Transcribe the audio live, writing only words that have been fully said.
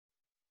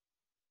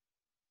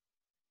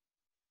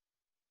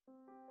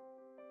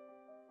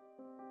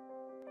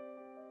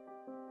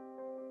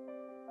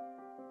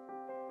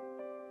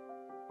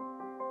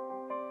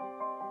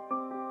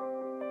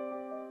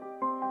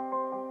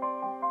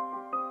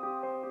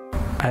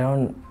I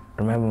don't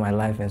remember my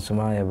life in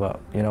Somalia,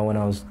 but when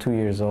I was 2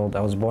 years old,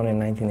 I was born in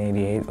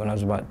 1988. When I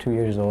was about 2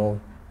 years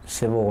old,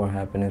 civil war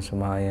happened in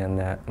Somalia, and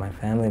that my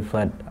family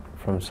fled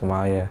from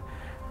Somalia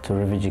to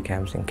refugee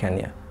camps in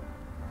Kenya.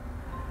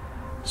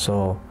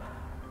 So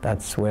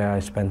that's where I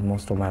spent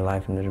most of my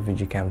life, in the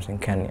refugee camps in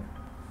Kenya.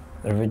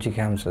 The refugee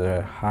camps are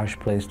a harsh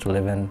place to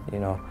live in,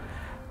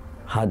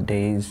 hot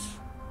days,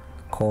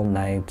 cold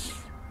nights.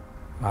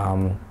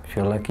 If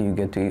you're lucky, you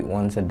get to eat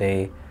once a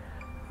day.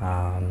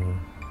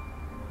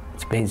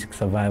 It's basic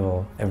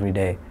survival every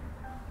day.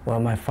 Well,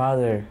 my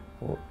father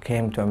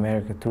came to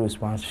America through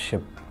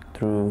sponsorship,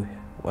 through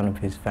one of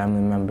his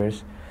family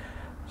members.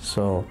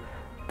 So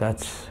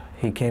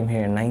he came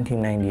here in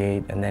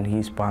 1998, and then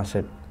he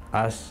sponsored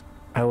us.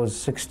 I was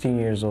 16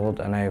 years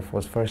old, and I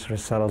was first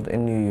resettled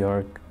in New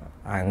York,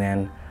 and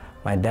then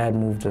my dad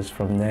moved us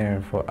from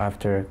there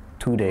after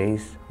 2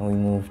 days, and we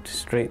moved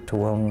straight to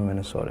Wilmer,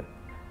 Minnesota.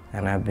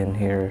 And I've been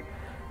here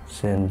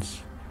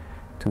since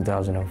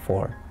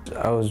 2004.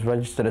 I was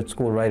registered at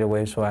school right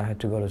away, so I had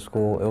to go to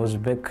school. It was a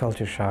big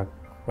culture shock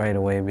right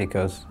away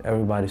because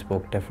everybody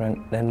spoke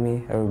different than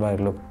me,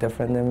 everybody looked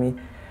different than me,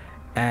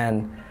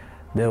 and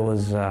there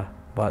was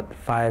about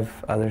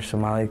 5 other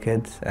Somali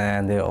kids,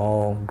 and they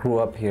all grew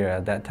up here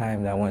at that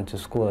time that went to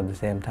school at the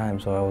same time,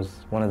 so I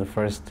was one of the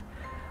first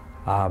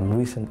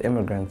recent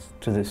immigrants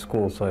to this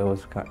school, so it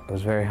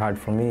was very hard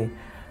for me.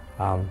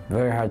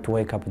 Very hard to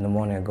wake up in the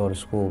morning and go to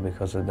school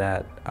because of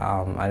that.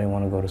 I didn't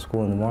want to go to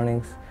school in the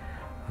mornings.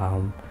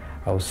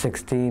 I was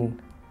 16,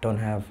 don't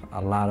have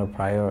a lot of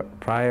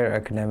prior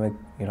academic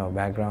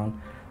background,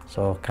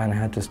 so kind of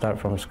had to start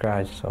from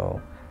scratch.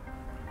 So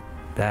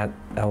that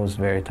was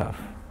very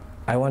tough.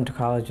 I went to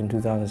college in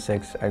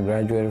 2006. I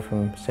graduated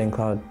from St.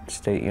 Cloud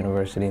State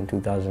University in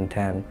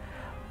 2010.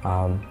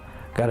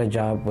 Got a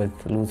job with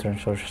Lutheran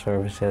Social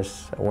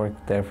Services. I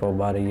worked there for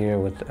about a year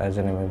as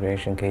an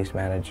immigration case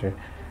manager,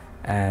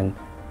 and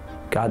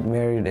got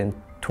married in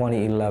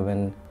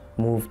 2011,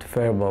 moved to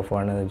Faribault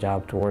for another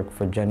job to work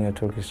for Genio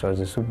Turkish Store as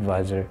a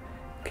supervisor.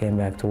 Came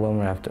back to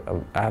Wilmer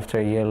after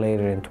a year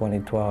later in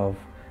 2012,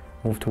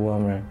 moved to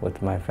Wilmer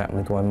with my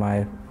family, with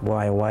my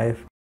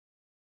wife.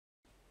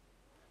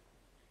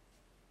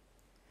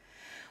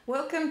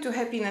 Welcome to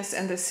Happiness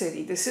and the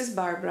City. This is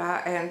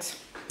Barbara, and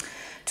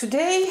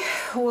today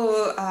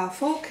we'll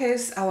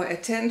focus our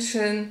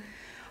attention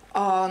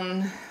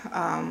on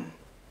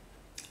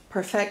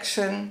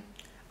perfection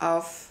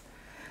of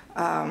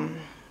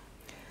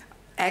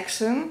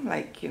action,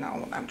 like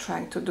what I'm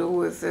trying to do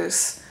with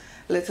this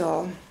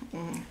little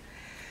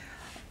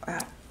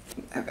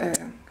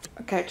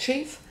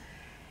kerchief,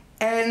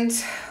 and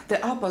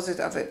the opposite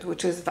of it,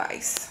 which is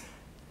vice.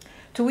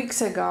 2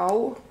 weeks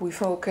ago we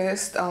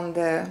focused on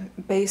the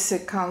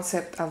basic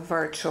concept of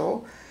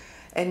virtue,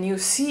 and you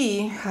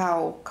see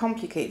how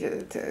complicated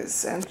it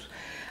is. And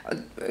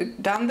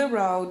down the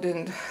road,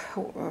 in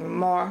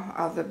more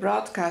of the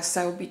broadcasts,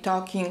 I will be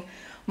talking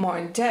more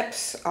in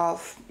depth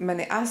of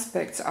many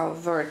aspects of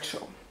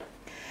virtue.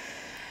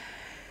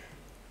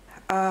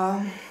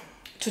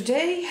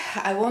 Today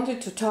I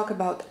wanted to talk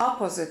about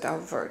opposite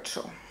of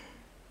virtue,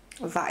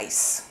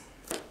 vice,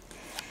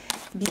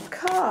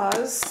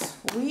 because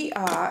we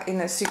are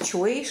in a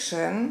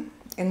situation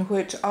in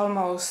which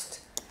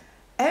almost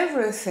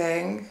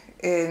everything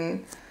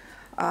in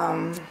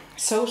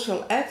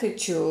social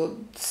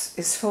attitudes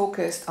is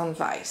focused on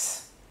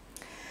vice.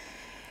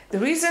 The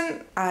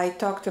reason I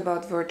talked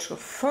about virtue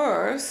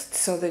first,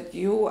 so that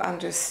you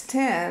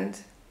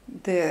understand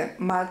the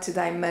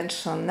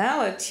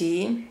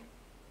multidimensionality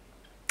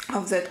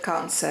of that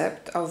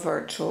concept of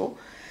virtue,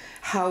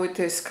 how it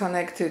is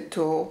connected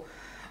to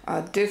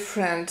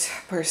different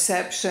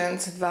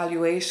perceptions,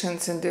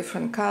 valuations in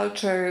different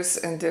cultures,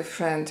 in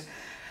different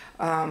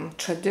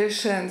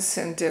traditions,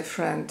 in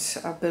different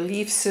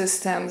belief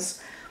systems.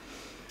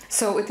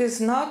 So it is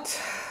not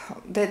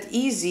that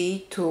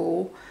easy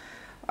to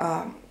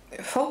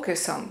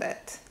focus on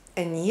that.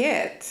 And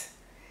yet,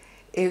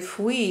 if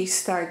we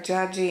start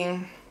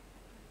judging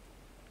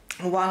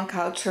one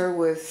culture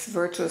with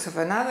virtues of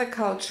another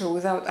culture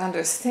without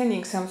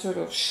understanding some sort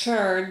of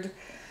shared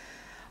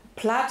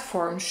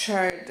platform,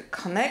 shared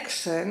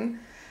connection,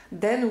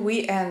 then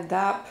we end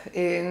up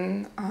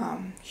in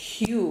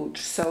huge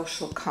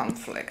social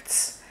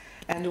conflicts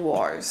and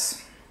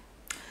wars.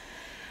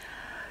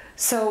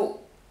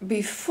 So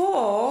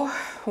before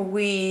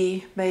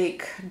we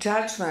make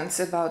judgments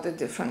about a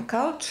different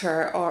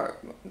culture or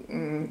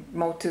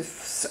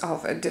motives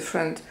of a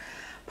different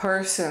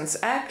person's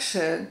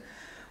action,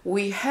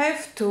 we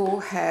have to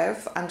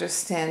have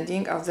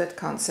understanding of that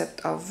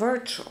concept of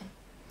virtue.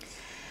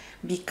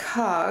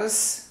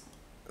 Because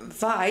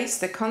vice,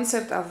 the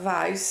concept of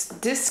vice,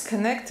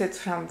 disconnected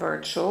from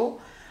virtue,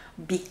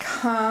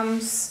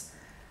 becomes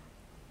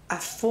a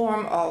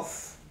form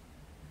of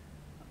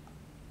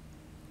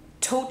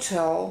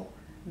total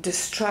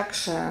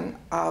destruction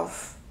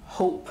of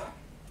hope.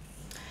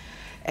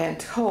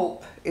 And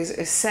hope is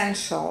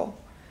essential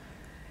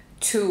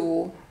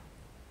to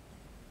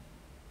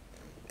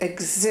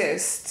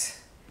exist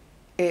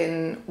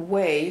in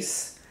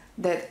ways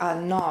that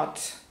are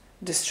not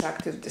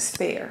destructive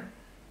despair.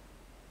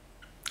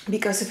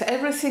 Because if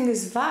everything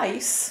is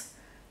vice,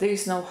 there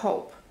is no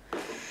hope.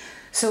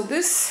 So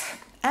this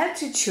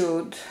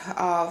attitude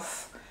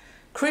of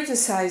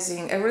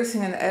criticizing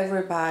everything and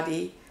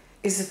everybody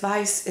is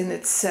vice in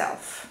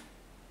itself,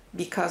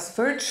 because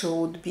virtue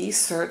would be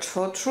search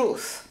for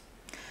truth,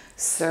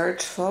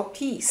 search for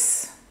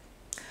peace,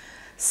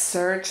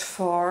 search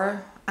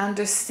for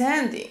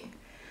understanding,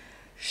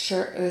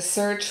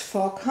 search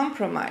for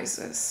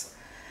compromises.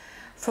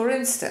 For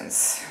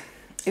instance,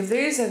 if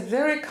there is a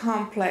very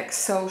complex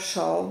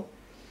social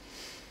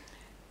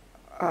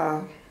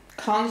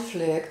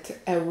conflict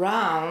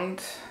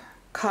around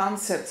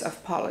concepts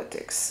of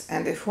politics,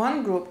 and if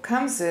one group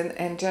comes in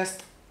and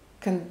just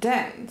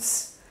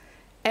condemns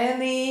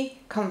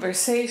any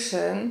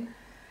conversation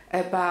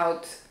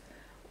about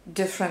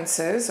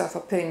differences of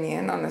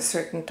opinion on a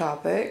certain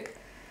topic,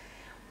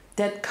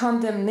 that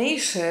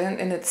condemnation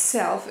in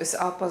itself is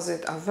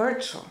opposite of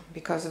virtue,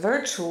 because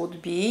virtue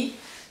would be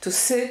to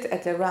sit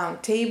at a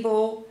round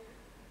table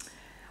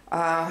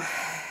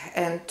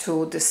and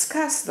to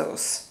discuss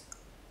those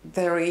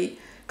very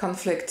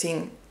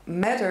conflicting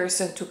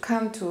matters and to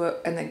come to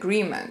an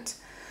agreement.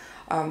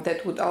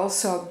 That would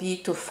also be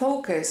to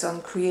focus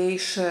on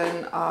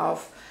creation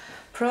of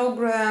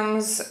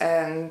programs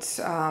and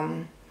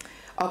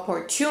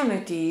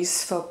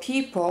opportunities for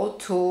people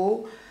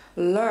to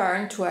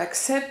learn to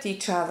accept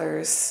each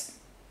other's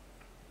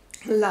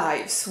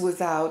lives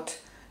without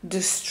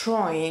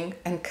destroying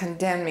and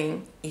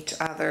condemning each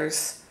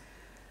other's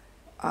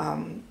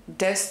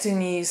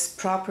destinies,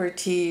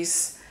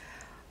 properties,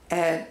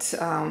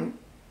 and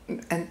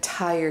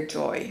entire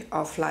joy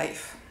of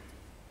life.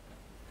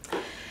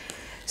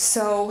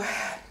 So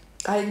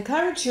I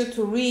encourage you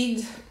to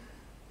read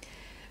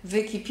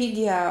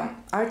Wikipedia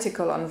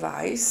article on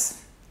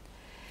vice,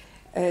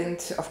 and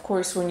of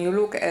course when you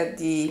look at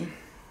the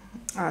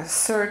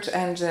search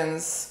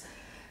engines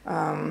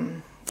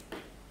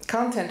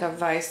content of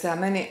vice, there are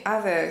many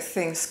other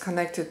things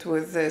connected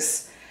with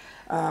this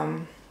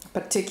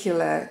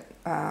particular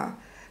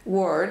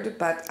word,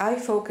 but I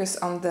focus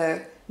on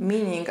the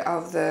meaning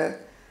of the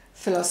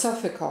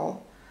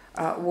philosophical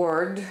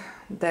word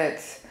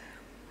that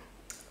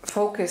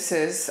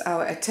focuses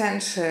our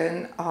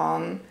attention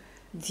on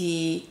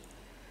the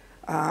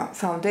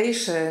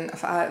foundation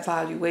of our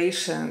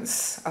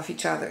evaluations of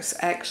each other's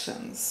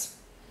actions.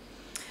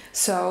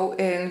 So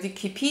in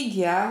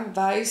Wikipedia,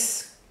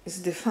 vice is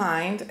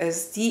defined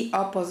as the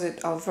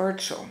opposite of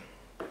virtue,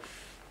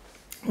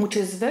 which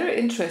is very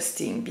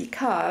interesting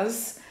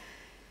because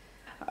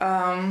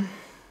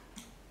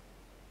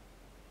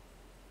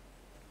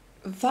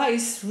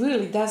vice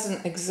really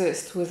doesn't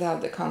exist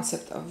without the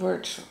concept of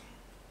virtue.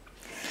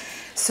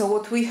 So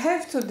what we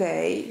have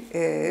today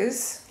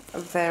is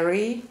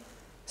very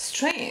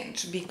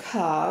strange,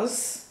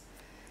 because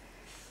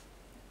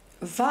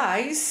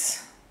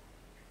vice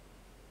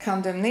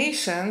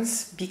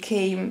condemnations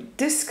became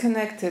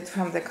disconnected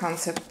from the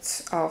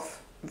concepts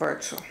of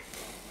virtue.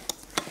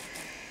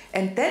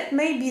 And that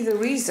may be the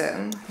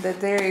reason that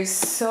there is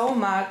so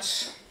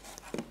much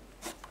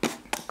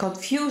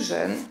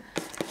confusion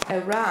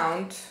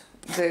around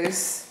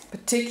this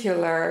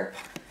particular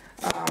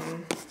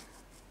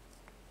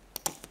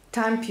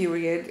time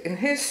period in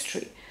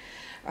history.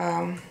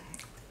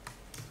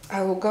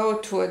 I will go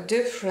to a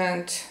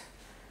different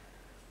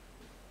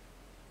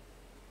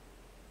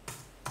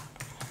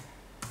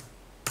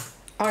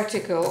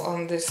article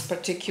on this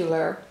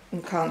particular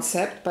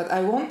concept, but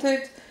I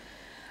wanted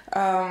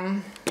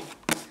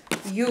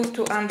you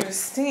to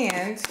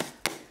understand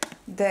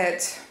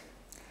that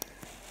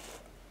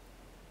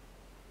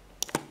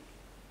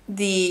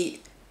the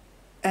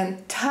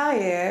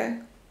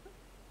entire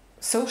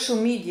social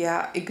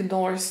media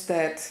ignores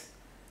that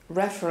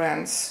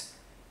reference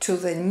to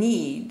the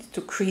need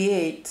to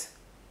create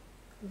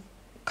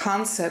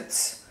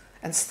concepts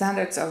and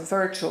standards of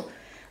virtue.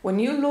 When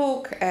you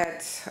look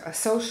at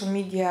social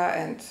media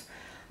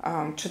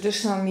and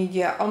traditional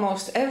media,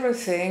 almost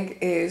everything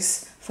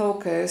is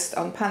focused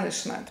on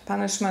punishment,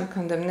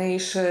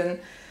 condemnation,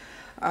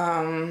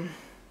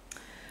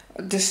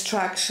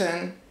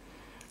 distraction.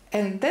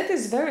 And that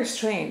is very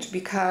strange,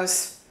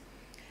 because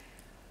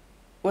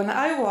when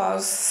I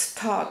was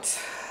taught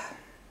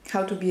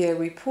how to be a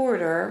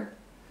reporter,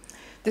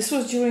 this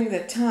was during the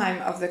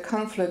time of the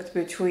conflict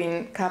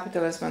between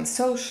capitalism and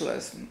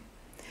socialism.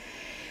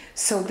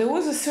 So there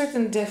was a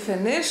certain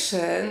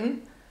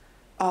definition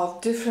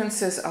of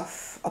differences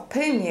of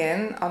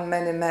opinion on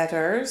many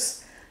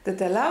matters that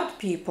allowed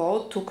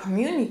people to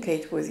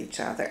communicate with each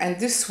other. And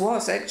this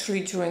was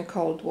actually during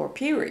Cold War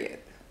period.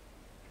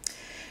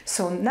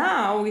 So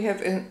now we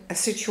have a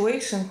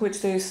situation in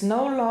which there is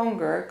no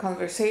longer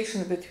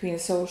conversation between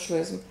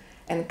socialism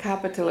and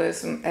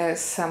capitalism as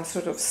some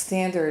sort of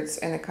standards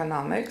in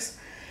economics,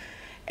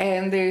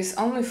 and there is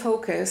only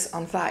focus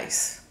on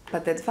vice.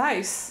 But that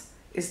vice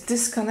is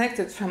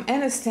disconnected from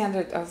any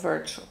standard of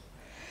virtue.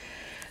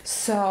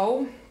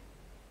 So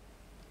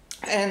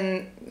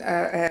And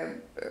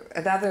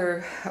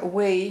another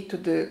way to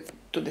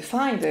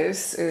define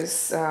this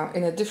is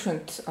in a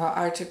different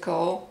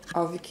article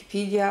of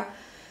Wikipedia,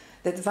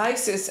 that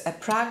vice is a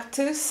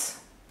practice,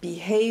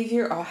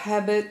 behavior, or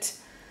habit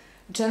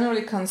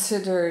generally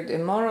considered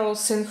immoral,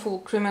 sinful,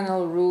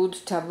 criminal, rude,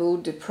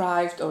 taboo,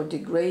 deprived, or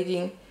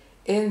degrading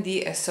in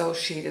the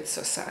associated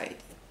society.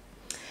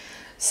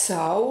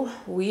 So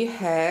we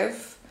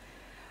have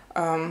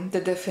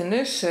the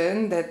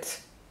definition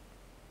that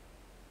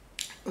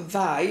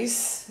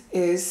vice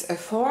is a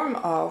form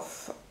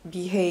of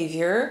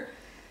behavior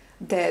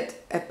that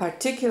a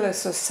particular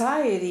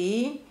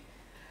society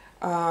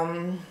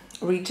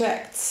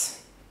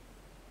rejects.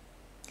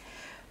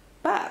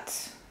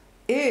 But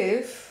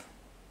if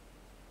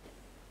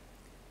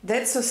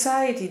that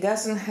society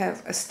doesn't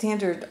have a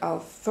standard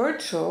of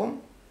virtue,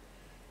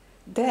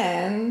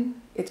 then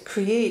it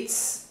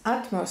creates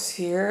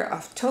atmosphere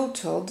of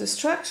total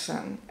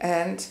destruction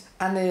and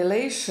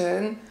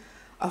annihilation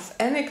of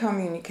any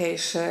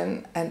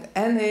communication and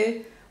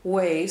any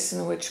ways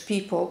in which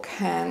people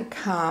can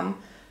come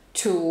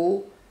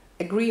to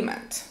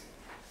agreement.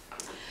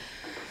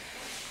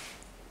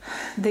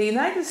 The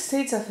United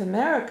States of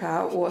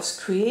America was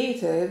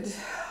created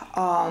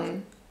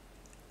on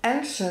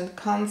ancient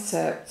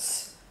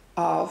concepts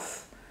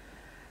of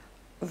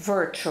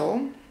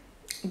virtue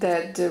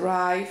that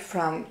derive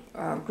from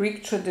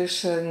Greek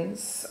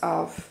traditions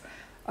of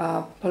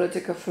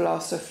political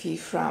philosophy,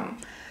 from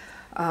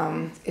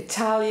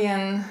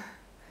Italian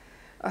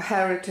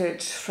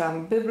heritage,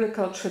 from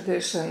biblical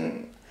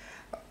tradition,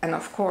 and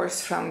of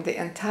course from the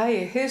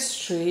entire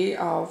history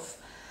of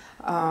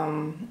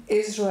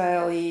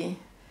Israeli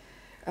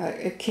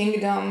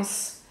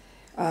kingdoms,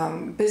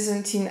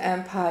 Byzantine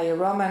Empire,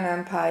 Roman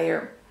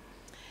Empire,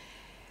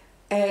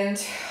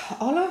 and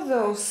all of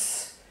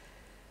those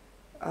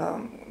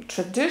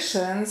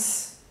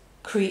traditions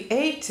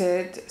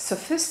created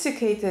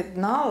sophisticated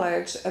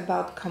knowledge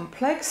about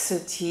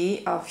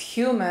complexity of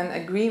human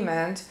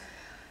agreement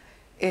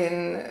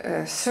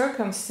in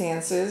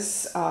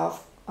circumstances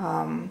of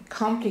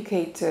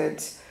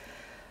complicated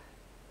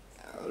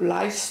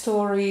life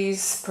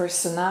stories,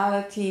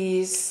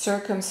 personalities,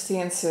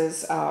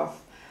 circumstances of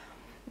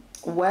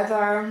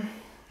weather,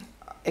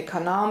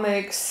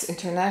 economics,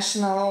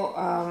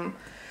 international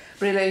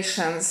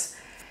relations.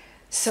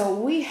 So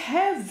we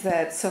have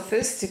that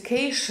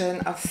sophistication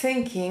of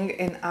thinking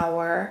in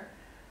our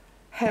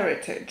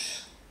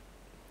heritage.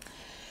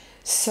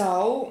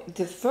 So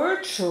the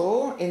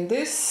virtue in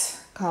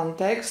this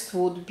context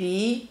would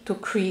be to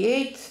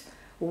create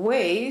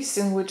ways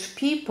in which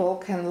people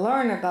can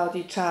learn about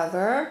each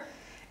other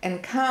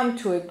and come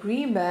to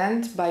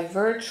agreement by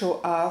virtue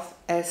of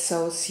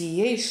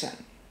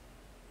association.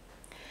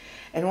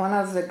 And one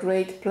of the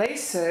great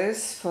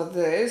places for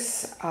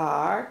this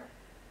are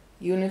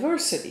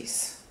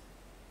universities,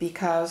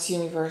 because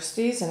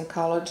universities and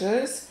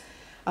colleges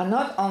are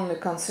not only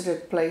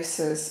considered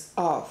places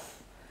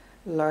of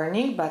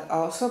learning, but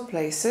also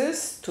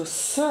places to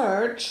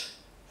search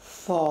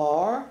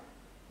for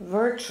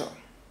virtue.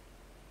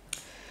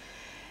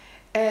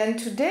 And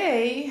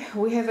today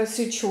we have a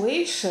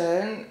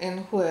situation in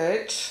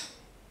which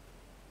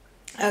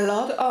a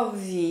lot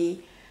of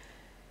the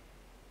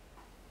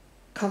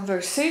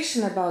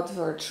conversation about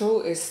virtue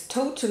is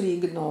totally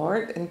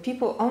ignored, and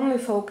people only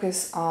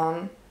focus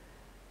on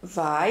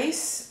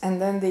vice,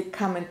 and then they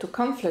come into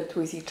conflict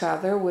with each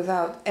other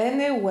without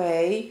any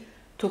way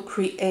to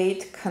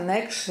create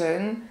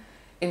connection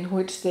in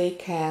which they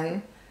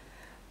can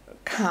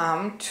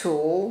come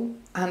to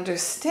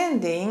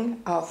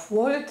understanding of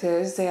what it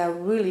is they are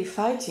really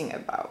fighting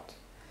about.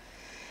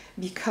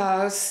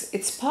 Because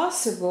it's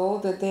possible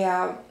that they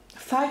are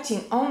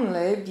fighting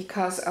only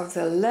because of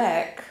the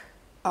lack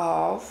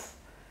of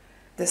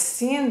the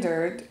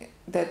standard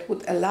that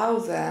would allow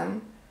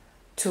them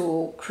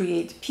to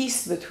create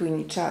peace between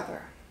each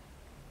other.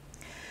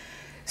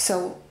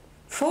 So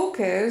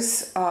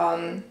focus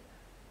on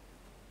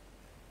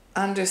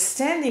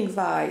understanding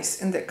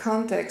vice in the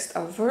context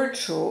of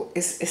virtue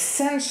is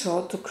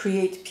essential to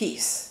create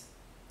peace.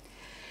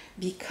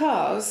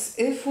 Because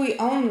if we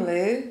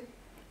only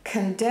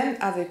condemn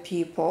other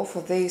people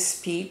for their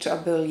speech or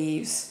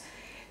beliefs,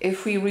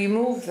 if we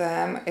remove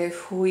them,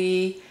 if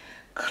we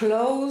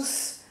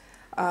close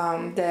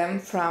them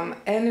from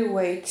any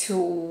way to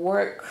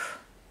work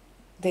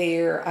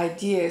their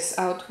ideas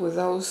out with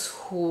those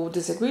who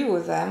disagree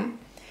with them,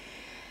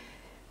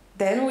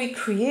 then we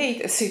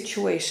create a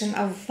situation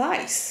of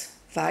vice,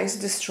 vice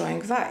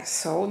destroying vice.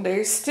 So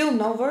there is still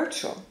no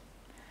virtue.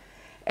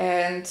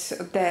 And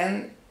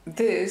then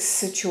this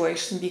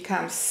situation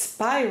becomes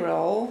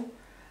spiral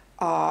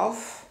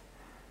of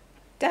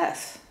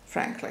death,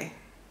 frankly.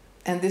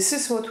 And this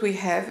is what we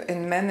have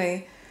in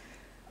many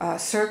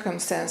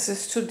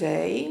circumstances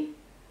today,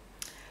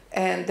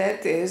 and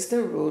that is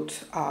the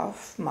root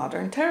of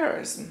modern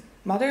terrorism.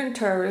 Modern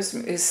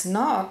terrorism is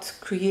not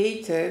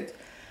created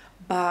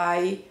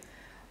by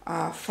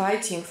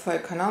fighting for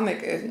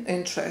economic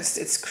interest.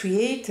 It's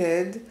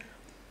created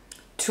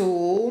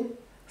to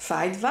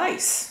fight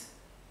vice,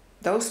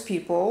 those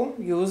people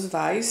use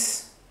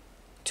vice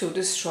to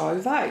destroy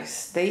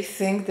vice. They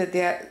think that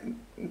they are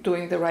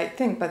doing the right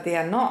thing, but they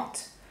are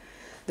not.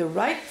 The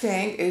right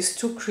thing is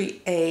to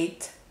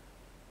create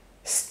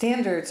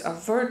standards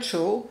of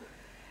virtue,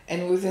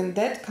 and within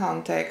that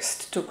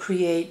context to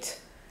create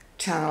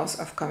channels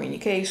of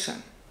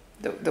communication.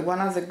 One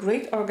of the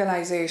great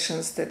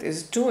organizations that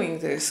is doing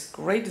this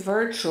great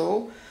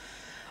virtue,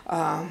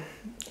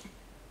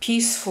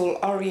 peaceful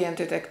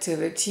oriented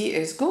activity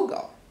is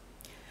Google,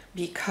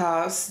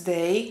 because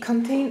they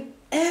contain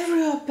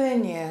every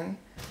opinion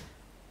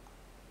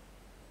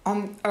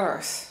on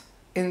earth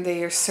in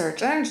their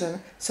search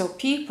engine. So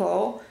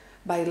people,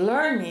 by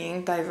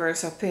learning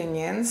diverse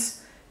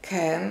opinions,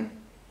 can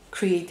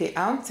create their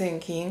own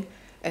thinking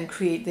and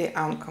create their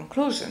own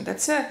conclusion.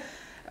 That's a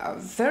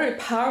very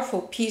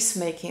powerful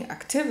peacemaking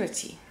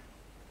activity.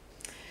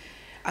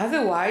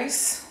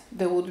 Otherwise,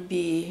 there would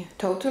be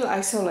total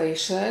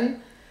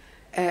isolation,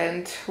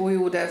 and we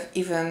would have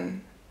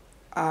even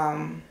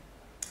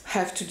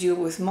have to deal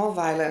with more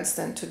violence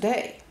than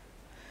today.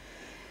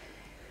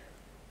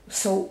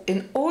 So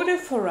in order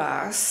for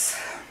us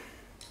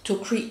to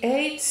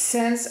create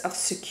sense of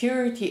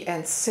security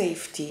and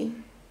safety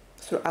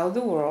throughout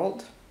the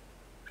world,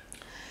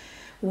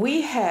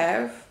 we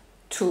have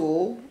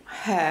to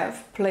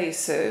have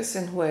places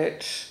in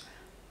which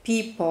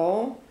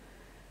people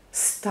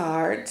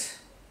start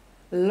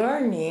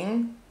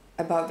learning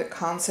about the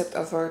concept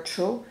of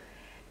virtue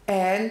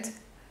and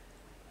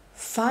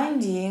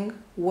finding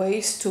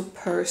ways to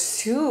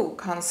pursue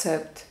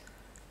concept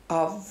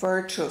of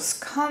virtuous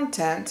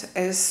content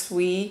as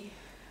we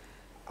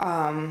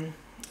are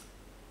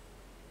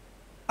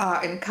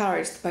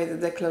encouraged by the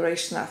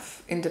Declaration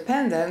of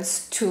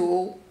Independence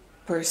to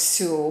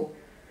pursue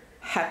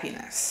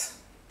happiness.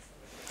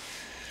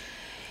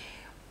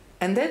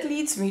 And that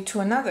leads me to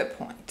another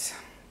point.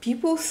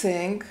 People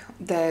think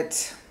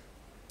that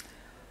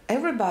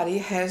everybody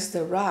has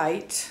the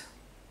right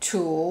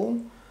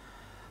to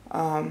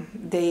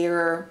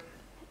their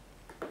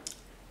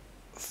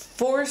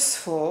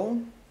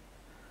forceful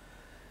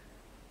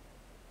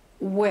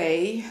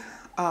way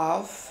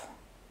of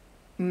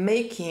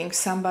making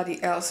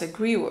somebody else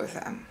agree with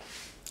them.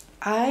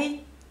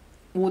 I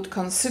would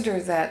consider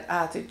that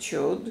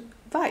attitude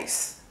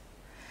vice,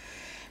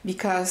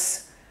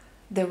 because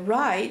the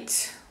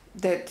right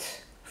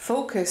that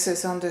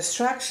focuses on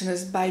distraction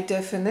is by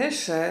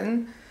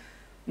definition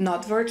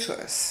not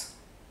virtuous.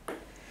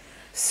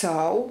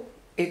 So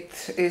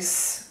it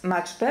is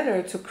much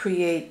better to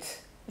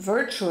create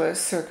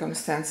virtuous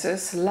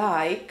circumstances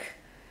like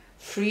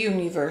free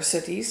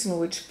universities in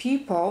which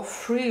people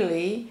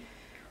freely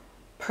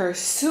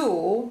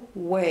pursue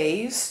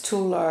ways to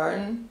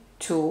learn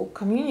to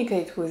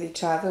communicate with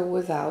each other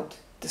without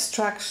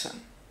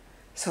distraction.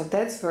 So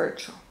that's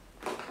virtue.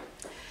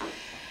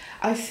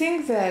 I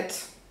think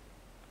that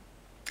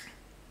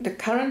the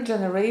current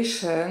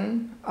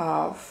generation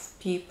of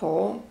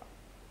people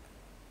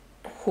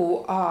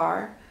who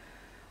are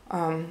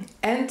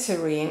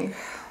entering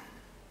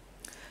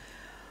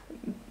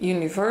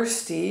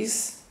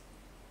universities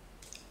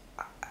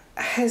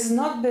has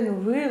not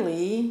been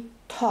really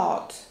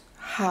taught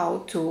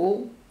how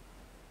to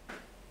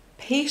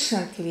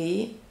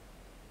patiently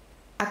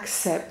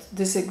accept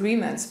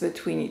disagreements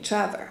between each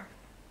other.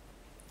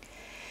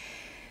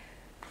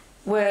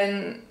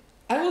 When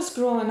I was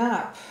growing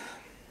up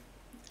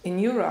in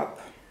Europe,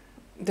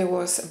 there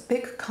was a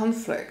big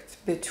conflict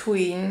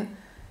between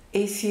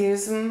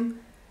atheism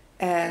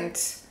and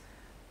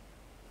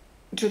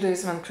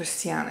Judaism and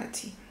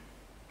Christianity.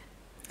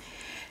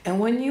 And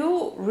when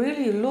you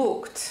really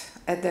looked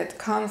at that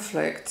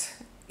conflict,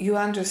 you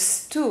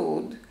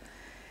understood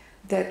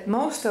that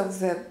most of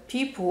the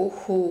people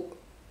who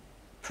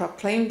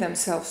proclaimed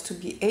themselves to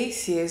be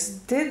atheists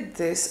did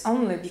this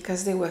only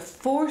because they were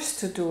forced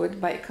to do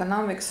it by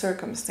economic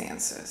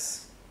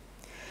circumstances.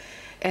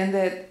 And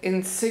that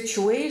in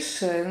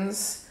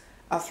situations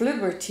of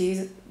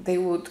liberty, they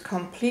would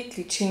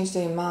completely change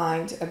their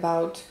mind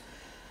about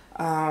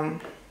the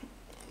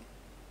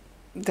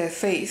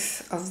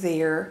faith of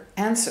their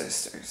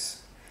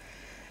ancestors.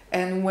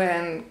 And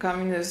when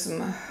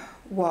communism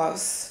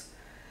was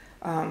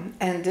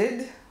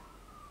ended,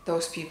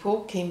 those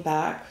people came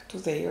back to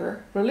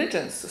their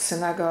religions, to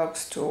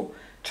synagogues, to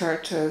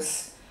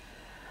churches.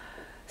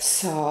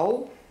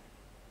 So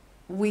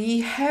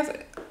we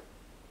have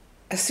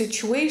a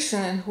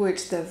situation in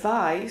which the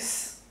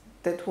vice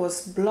that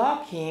was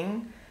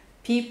blocking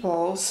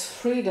people's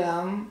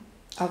freedom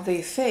of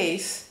their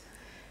faith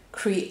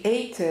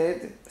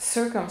created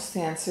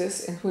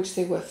circumstances in which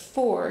they were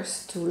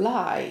forced to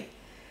lie.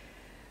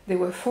 They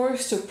were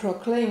forced to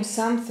proclaim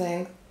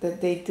something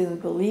that they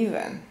didn't believe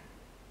in.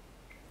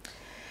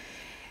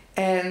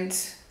 And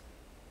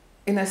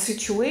in a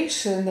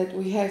situation that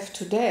we have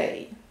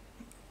today,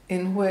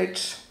 in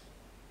which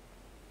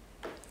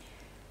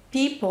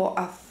people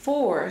are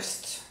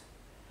forced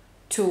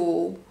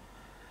to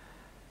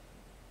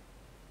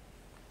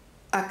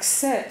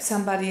accept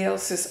somebody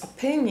else's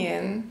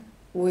opinion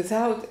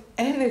without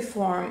any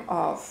form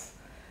of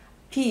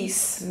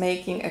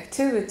peacemaking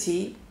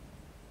activity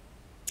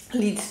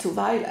leads to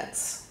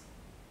violence.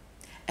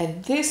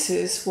 And this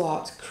is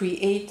what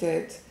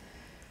created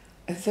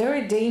a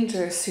very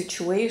dangerous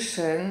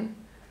situation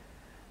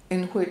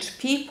in which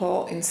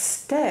people,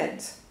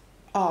 instead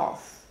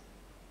of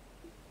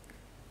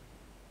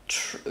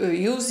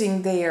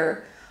using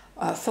their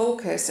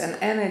focus and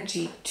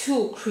energy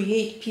to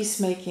create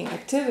peacemaking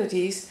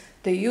activities,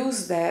 they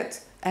use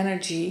that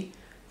energy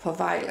for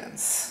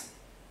violence,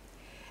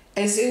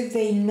 as if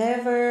they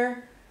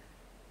never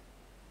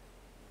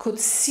could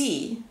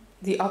see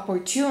the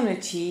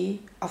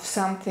opportunity of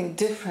something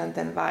different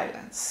than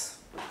violence.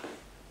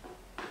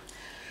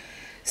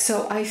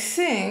 So I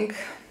think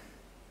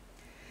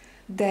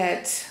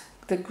that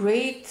the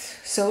great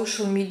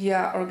social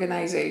media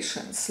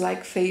organizations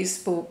like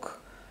Facebook,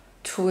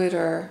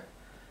 Twitter,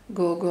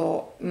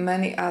 Google,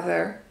 many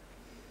other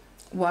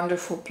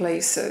wonderful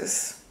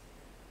places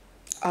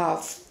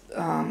of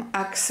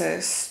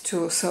access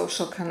to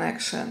social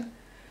connection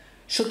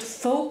should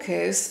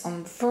focus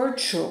on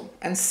virtue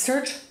and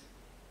search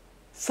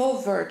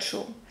for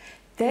virtue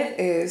that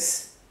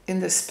is in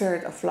the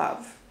spirit of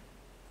love.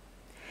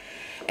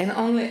 And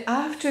only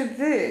after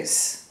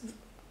this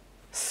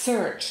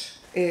search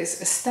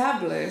is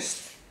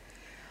established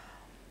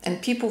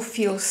and people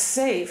feel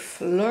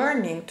safe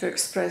learning to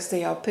express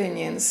their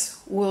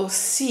opinions, we'll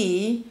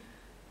see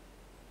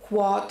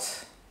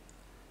what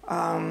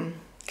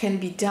can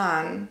be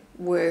done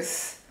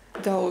with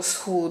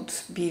those who would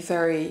be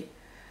very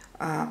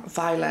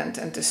violent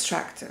and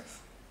destructive.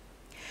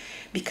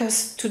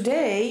 Because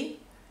today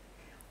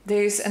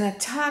there is an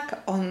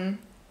attack on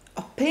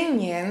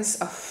opinions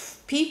of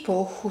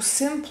people who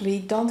simply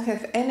don't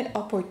have any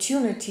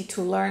opportunity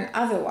to learn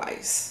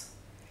otherwise.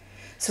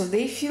 So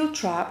they feel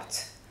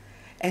trapped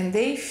and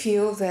they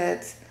feel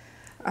that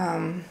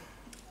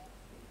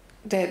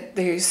that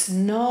there is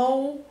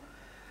no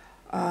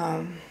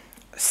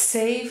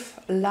safe,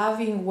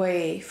 loving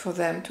way for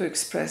them to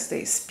express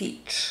their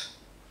speech.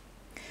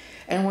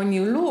 And when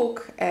you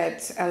look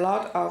at a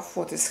lot of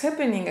what is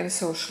happening in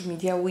social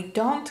media, we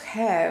don't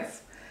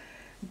have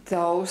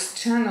those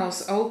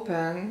channels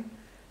open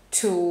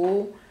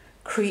to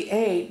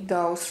create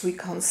those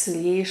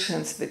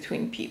reconciliations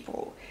between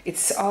people.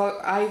 It's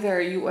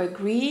either you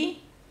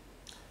agree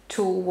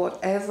to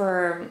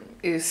whatever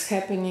is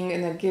happening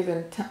in a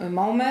given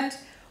moment,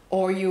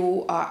 or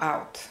you are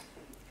out.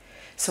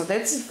 So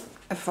that's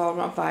a form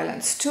of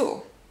violence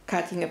too.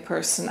 Cutting a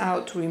person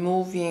out,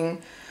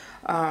 removing,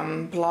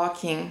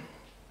 blocking.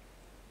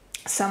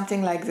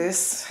 Something like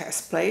this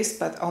has place,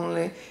 but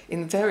only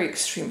in very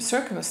extreme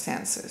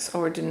circumstances.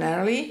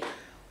 Ordinarily,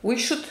 we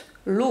should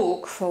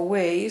look for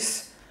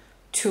ways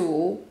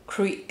to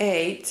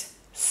create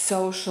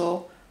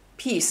social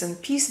peace.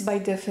 And peace, by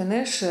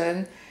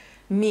definition,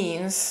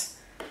 means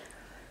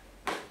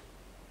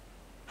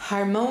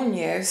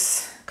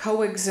harmonious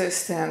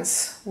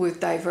coexistence with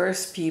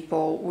diverse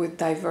people, with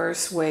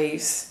diverse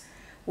ways,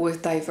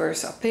 with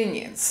diverse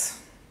opinions.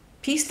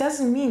 Peace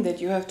doesn't mean that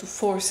you have to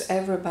force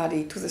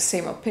everybody to the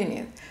same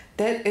opinion.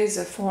 That is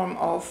a form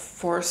of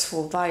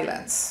forceful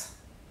violence.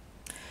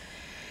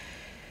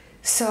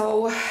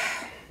 So,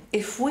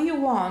 if we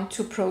want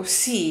to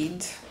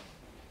proceed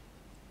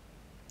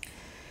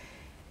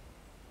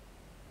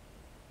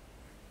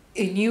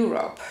in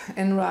Europe,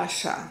 in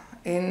Russia,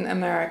 in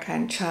America,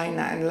 in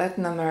China, in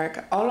Latin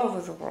America, all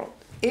over the world,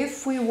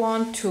 if we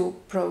want to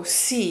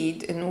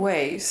proceed in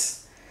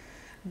ways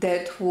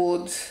that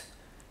would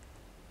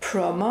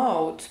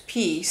promote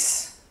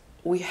peace,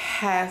 we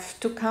have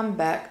to come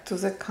back to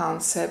the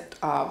concept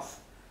of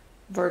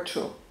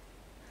virtue.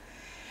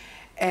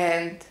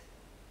 And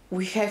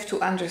we have to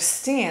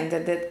understand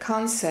that that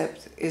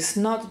concept is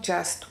not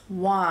just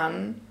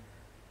one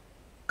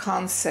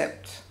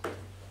concept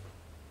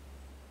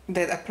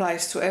that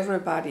applies to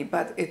everybody,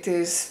 but it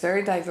is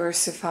very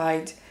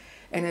diversified,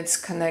 and it's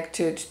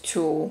connected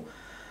to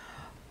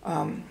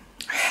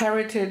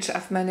heritage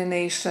of many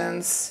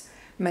nations,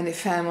 many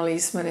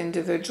families, many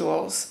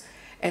individuals,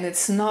 and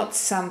it's not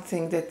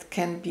something that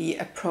can be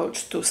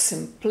approached too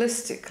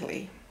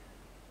simplistically.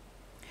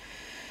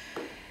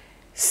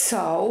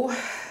 So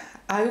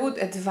I would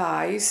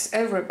advise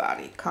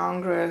everybody,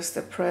 Congress,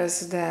 the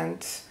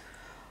President,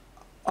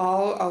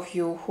 all of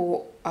you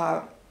who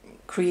are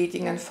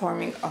creating and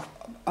forming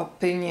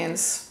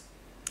opinions,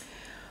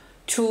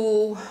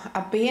 to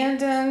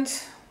abandon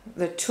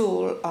the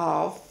tool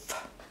of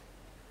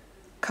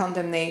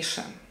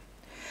condemnation.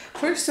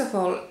 First of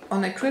all,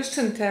 on a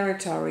Christian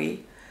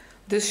territory,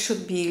 this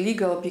should be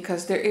legal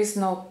because there is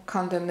no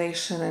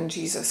condemnation in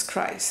Jesus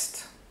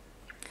Christ.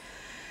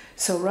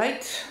 So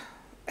right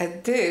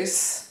at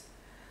this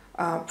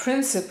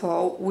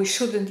principle, we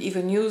shouldn't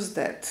even use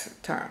that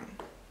term.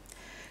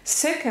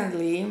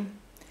 Secondly,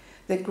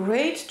 the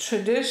great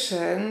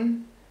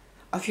tradition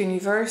of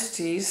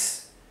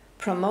universities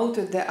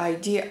promoted the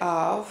idea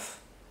of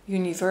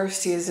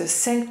university as a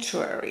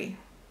sanctuary.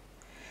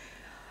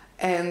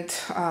 And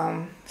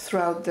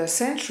throughout the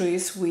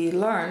centuries, we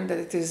learned that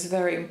it is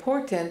very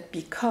important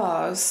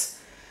because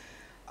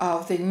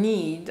of the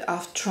need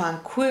of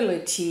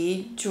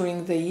tranquility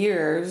during the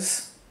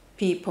years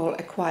people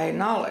acquire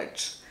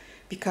knowledge.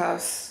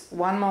 Because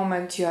one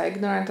moment you are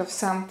ignorant of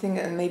something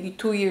and maybe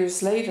 2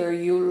 years later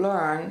you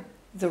learn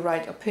the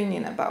right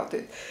opinion about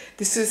it.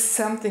 This is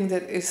something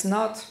that is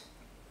not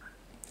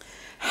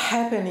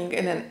happening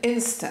in an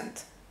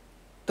instant.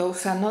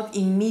 Those are not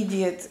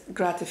immediate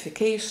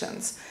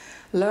gratifications.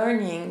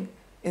 Learning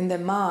in the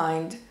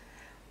mind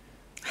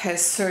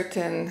has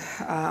certain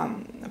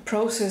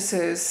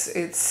processes.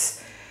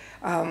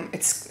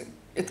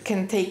 It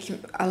can take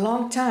a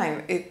long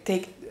time. It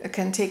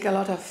can take a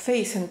lot of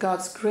faith in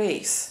God's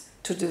grace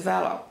to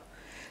develop.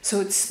 So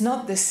it's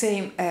not the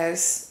same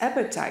as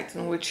appetite,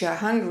 in which you are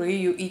hungry,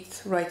 you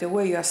eat right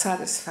away, you are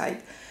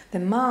satisfied. The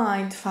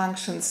mind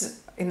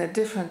functions in a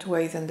different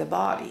way than the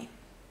body.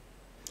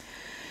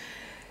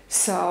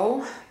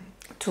 So,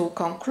 to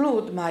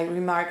conclude my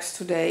remarks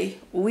today,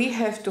 we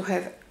have to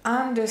have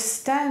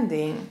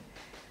understanding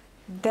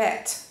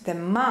that the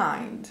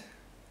mind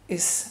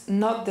is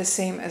not the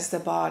same as the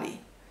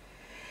body.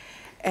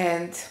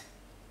 And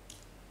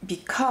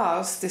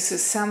because this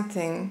is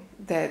something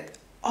that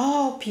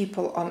all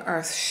people on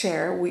earth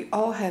share, we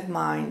all have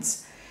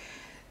minds,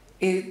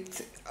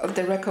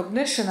 the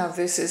recognition of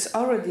this is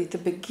already the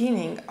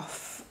beginning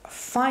of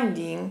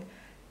finding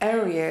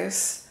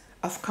areas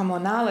of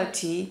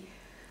commonality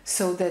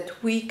so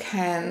that we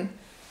can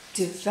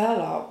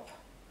develop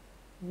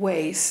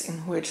ways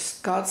in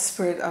which God's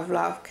Spirit of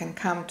love can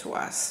come to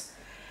us.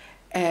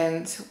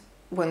 And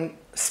when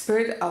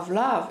Spirit of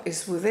love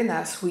is within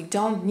us, we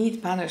don't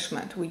need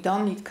punishment, we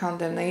don't need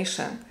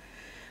condemnation,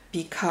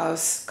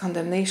 because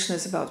condemnation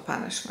is about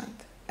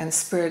punishment, and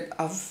Spirit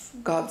of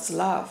God's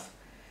love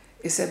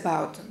is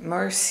about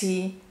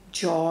mercy,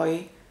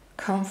 joy,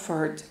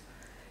 comfort,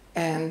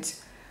 and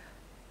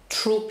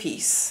true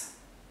peace.